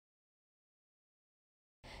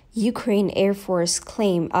Ukraine Air Force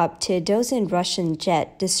claim up to a dozen Russian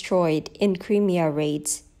jet destroyed in Crimea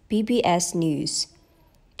raids, BBS News.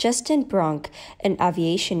 Justin Bronk, an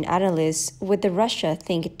aviation analyst with the Russia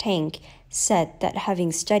think tank, said that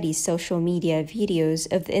having studied social media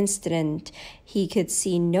videos of the incident, he could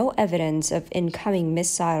see no evidence of incoming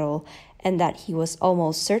missile and that he was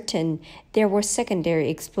almost certain there were secondary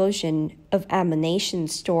explosion of ammunition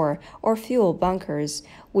store or fuel bunkers,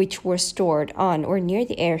 which were stored on or near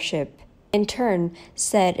the airship. In turn,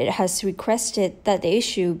 said it has requested that the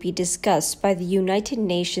issue be discussed by the United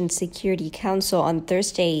Nations Security Council on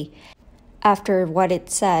Thursday, after what it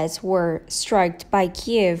says were strikes by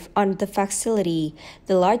Kyiv on the facility,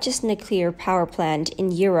 the largest nuclear power plant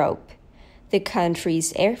in Europe. The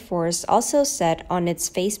country's Air Force also said on its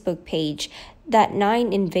Facebook page that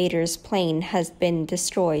 9 invaders' plane has been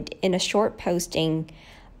destroyed in a short posting,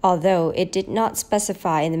 although it did not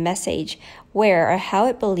specify in the message where or how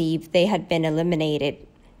it believed they had been eliminated.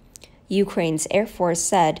 Ukraine's Air Force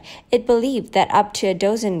said it believed that up to a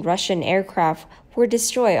dozen Russian aircraft were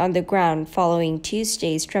destroyed on the ground following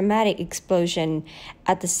Tuesday's dramatic explosion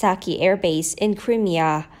at the Saky airbase in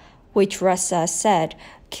Crimea, which Russia said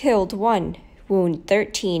killed 1, wounded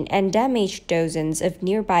 13, and damaged dozens of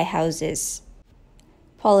nearby houses.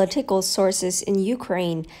 Political sources in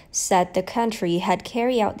Ukraine said the country had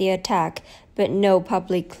carried out the attack, but no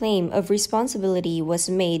public claim of responsibility was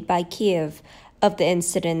made by Kyiv of the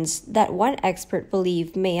incidents that one expert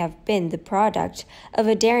believed may have been the product of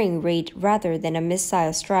a daring raid rather than a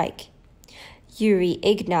missile strike. Yuri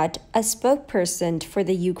Ignat, a spokesperson for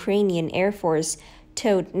the Ukrainian Air Force,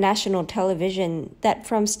 told national television that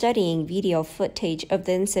from studying video footage of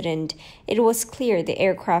the incident, it was clear the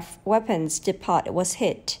aircraft weapons depot was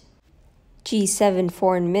hit. G7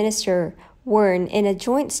 foreign minister warned in a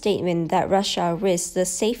joint statement that Russia risks the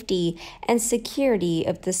safety and security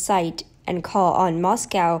of the site and called on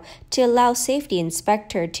Moscow to allow safety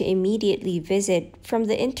inspector to immediately visit from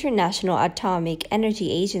the International Atomic Energy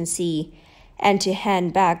Agency and to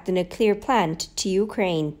hand back the nuclear plant to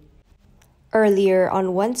Ukraine. Earlier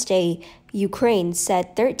on Wednesday, Ukraine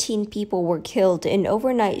said 13 people were killed in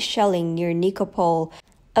overnight shelling near Nikopol,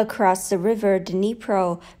 across the river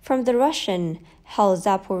Dnipro from the Russian-held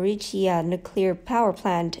Zaporizhzhia nuclear power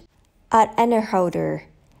plant at Enerhodar.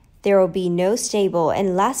 There will be no stable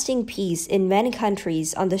and lasting peace in many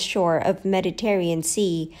countries on the shore of the Mediterranean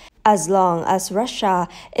Sea as long as Russia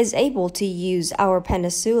is able to use our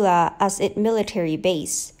peninsula as its military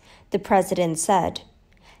base, the president said.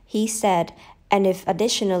 He said, and if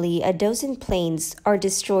additionally a dozen planes are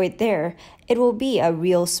destroyed there, it will be a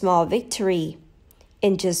real small victory.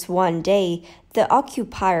 In just one day, the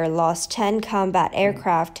occupier lost 10 combat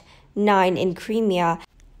aircraft, 9 in Crimea,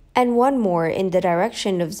 and 1 more in the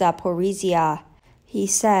direction of Zaporizhzhia, he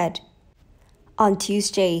said. On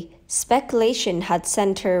Tuesday, speculation had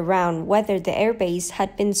centered around whether the airbase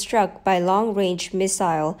had been struck by long-range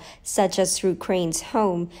missile, such as Ukraine's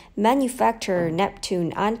home manufacturer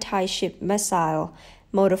Neptune anti-ship missile,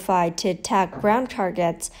 modified to attack ground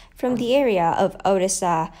targets from the area of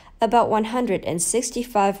Odessa, about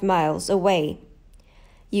 165 miles away.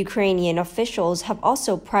 Ukrainian officials have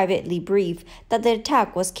also privately briefed that the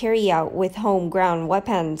attack was carried out with home-ground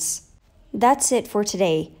weapons. That's it for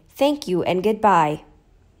today. Thank you and goodbye.